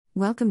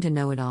Welcome to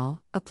Know It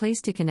All, a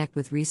place to connect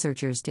with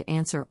researchers to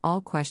answer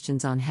all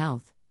questions on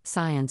health,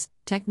 science,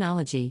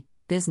 technology,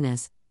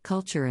 business,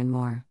 culture, and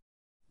more.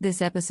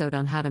 This episode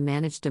on how to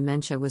manage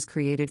dementia was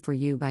created for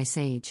you by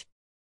Saige.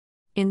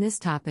 In this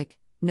topic,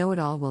 Know It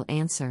All will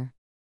answer: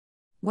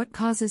 what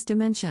causes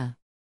dementia?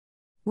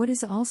 What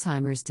is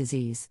Alzheimer's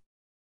disease?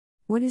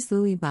 What is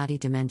Lewy body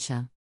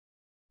dementia?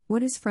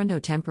 What is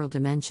frontotemporal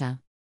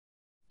dementia?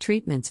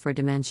 Treatments for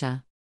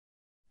dementia.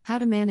 How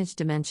to manage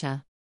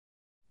dementia.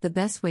 The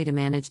best way to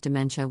manage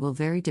dementia will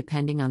vary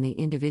depending on the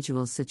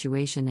individual's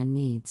situation and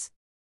needs.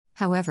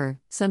 However,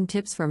 some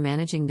tips for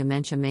managing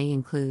dementia may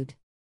include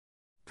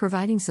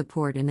providing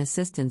support and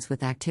assistance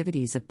with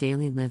activities of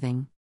daily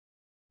living,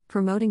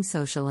 promoting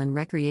social and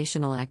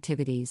recreational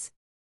activities,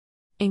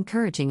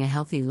 encouraging a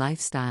healthy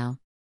lifestyle,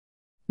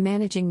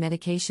 managing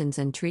medications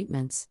and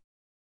treatments,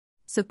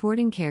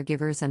 supporting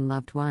caregivers and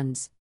loved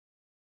ones.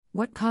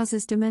 What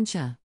causes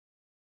dementia?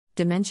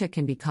 Dementia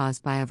can be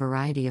caused by a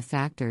variety of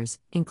factors,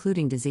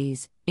 including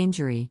disease,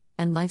 injury,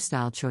 and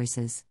lifestyle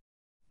choices.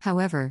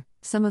 However,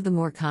 some of the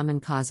more common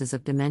causes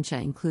of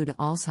dementia include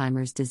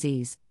Alzheimer's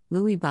disease,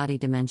 Lewy body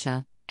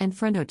dementia, and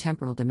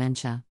frontotemporal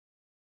dementia.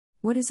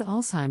 What is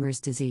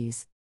Alzheimer's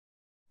disease?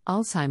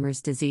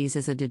 Alzheimer's disease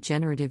is a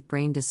degenerative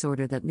brain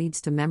disorder that leads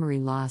to memory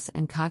loss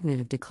and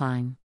cognitive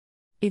decline.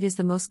 It is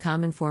the most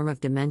common form of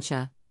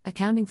dementia,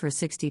 accounting for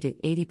 60 to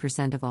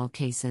 80% of all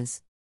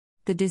cases.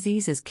 The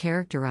disease is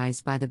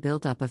characterized by the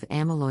buildup of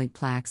amyloid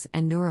plaques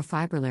and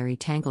neurofibrillary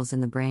tangles in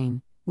the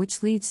brain,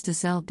 which leads to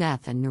cell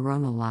death and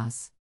neuronal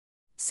loss.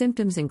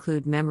 Symptoms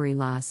include memory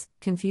loss,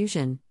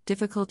 confusion,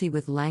 difficulty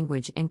with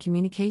language and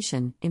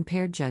communication,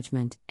 impaired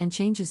judgment, and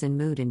changes in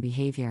mood and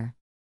behavior.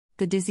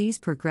 The disease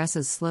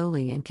progresses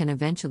slowly and can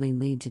eventually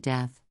lead to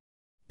death.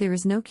 There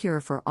is no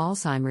cure for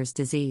Alzheimer's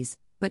disease,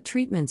 but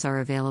treatments are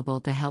available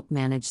to help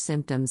manage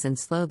symptoms and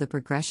slow the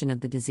progression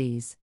of the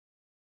disease.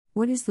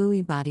 What is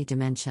Lewy body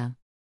dementia?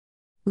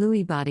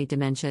 Lewy body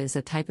dementia is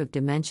a type of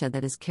dementia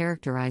that is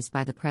characterized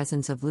by the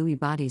presence of Lewy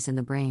bodies in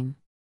the brain.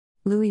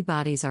 Lewy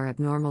bodies are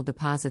abnormal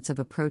deposits of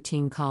a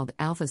protein called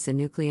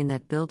alpha-synuclein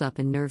that build up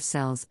in nerve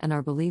cells and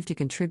are believed to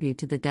contribute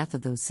to the death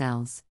of those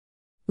cells.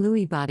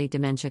 Lewy body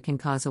dementia can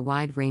cause a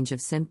wide range of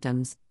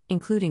symptoms,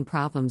 including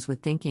problems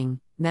with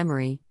thinking,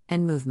 memory,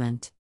 and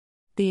movement.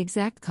 The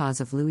exact cause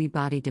of Lewy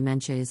body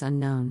dementia is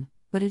unknown,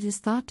 but it is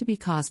thought to be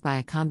caused by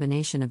a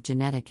combination of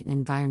genetic and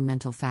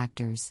environmental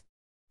factors.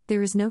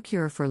 There is no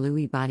cure for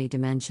Lewy body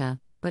dementia,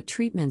 but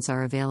treatments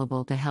are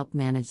available to help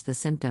manage the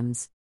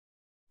symptoms.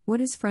 What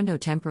is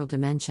frontotemporal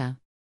dementia?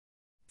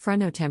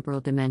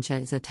 Frontotemporal dementia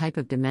is a type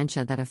of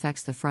dementia that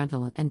affects the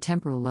frontal and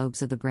temporal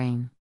lobes of the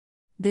brain.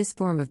 This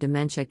form of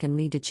dementia can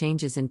lead to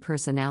changes in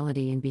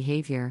personality and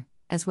behavior,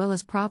 as well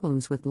as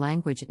problems with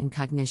language and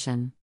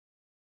cognition.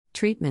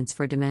 Treatments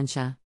for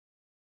dementia.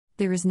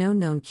 There is no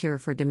known cure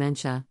for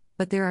dementia,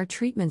 but there are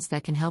treatments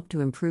that can help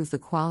to improve the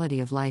quality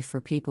of life for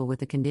people with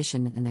the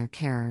condition and their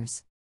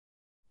carers.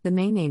 The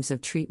main aims of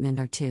treatment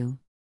are to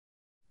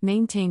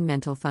maintain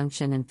mental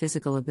function and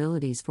physical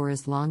abilities for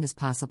as long as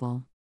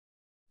possible,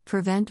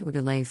 prevent or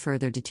delay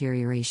further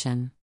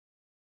deterioration,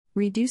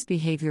 reduce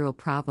behavioral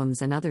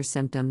problems and other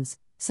symptoms,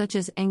 such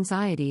as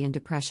anxiety and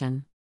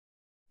depression,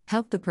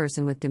 help the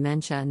person with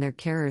dementia and their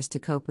carers to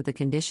cope with the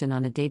condition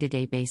on a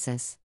day-to-day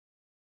basis.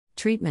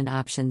 Treatment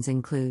options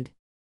include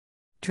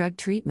drug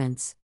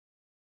treatments,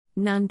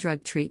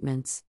 non-drug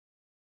treatments,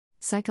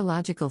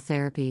 psychological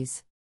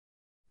therapies,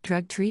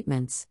 drug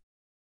treatments.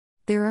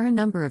 There are a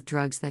number of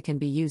drugs that can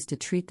be used to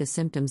treat the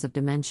symptoms of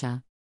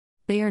dementia.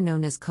 They are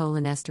known as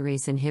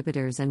cholinesterase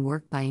inhibitors and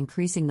work by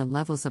increasing the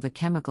levels of a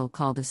chemical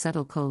called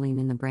acetylcholine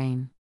in the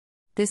brain.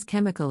 This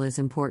chemical is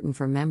important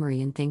for memory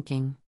and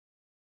thinking.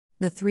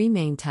 The three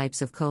main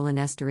types of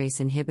cholinesterase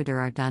inhibitor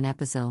are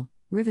donepezil,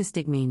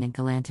 rivastigmine, and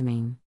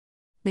galantamine.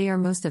 They are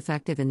most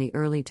effective in the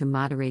early to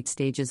moderate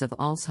stages of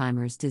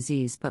Alzheimer's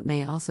disease but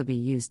may also be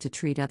used to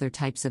treat other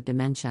types of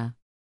dementia.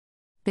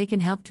 They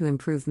can help to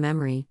improve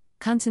memory,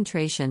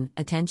 concentration,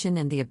 attention,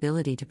 and the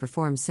ability to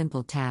perform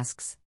simple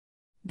tasks.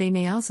 They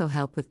may also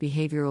help with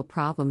behavioral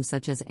problems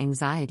such as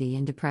anxiety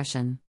and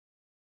depression.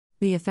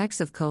 The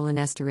effects of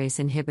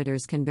cholinesterase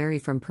inhibitors can vary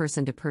from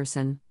person to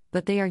person,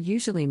 but they are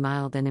usually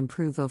mild and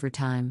improve over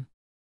time.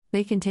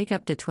 They can take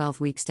up to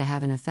 12 weeks to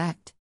have an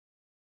effect.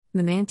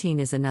 Memantine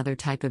is another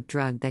type of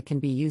drug that can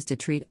be used to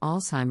treat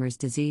Alzheimer's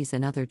disease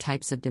and other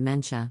types of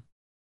dementia.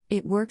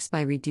 It works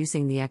by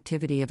reducing the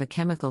activity of a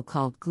chemical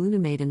called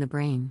glutamate in the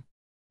brain.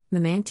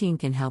 Memantine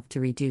can help to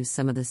reduce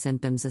some of the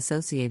symptoms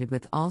associated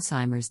with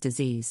Alzheimer's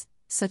disease,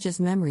 such as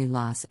memory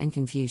loss and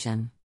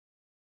confusion.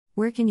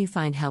 Where can you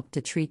find help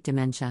to treat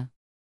dementia?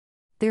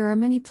 There are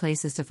many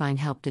places to find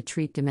help to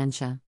treat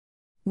dementia.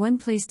 One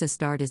place to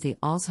start is the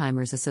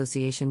Alzheimer's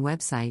Association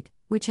website,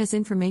 which has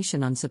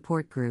information on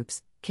support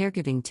groups,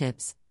 caregiving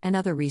tips, and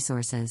other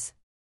resources.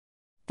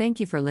 Thank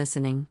you for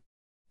listening.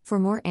 For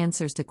more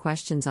answers to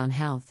questions on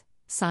health,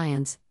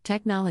 science,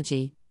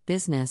 technology,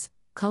 business,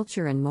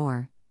 culture, and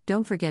more,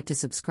 don't forget to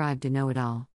subscribe to Know It All.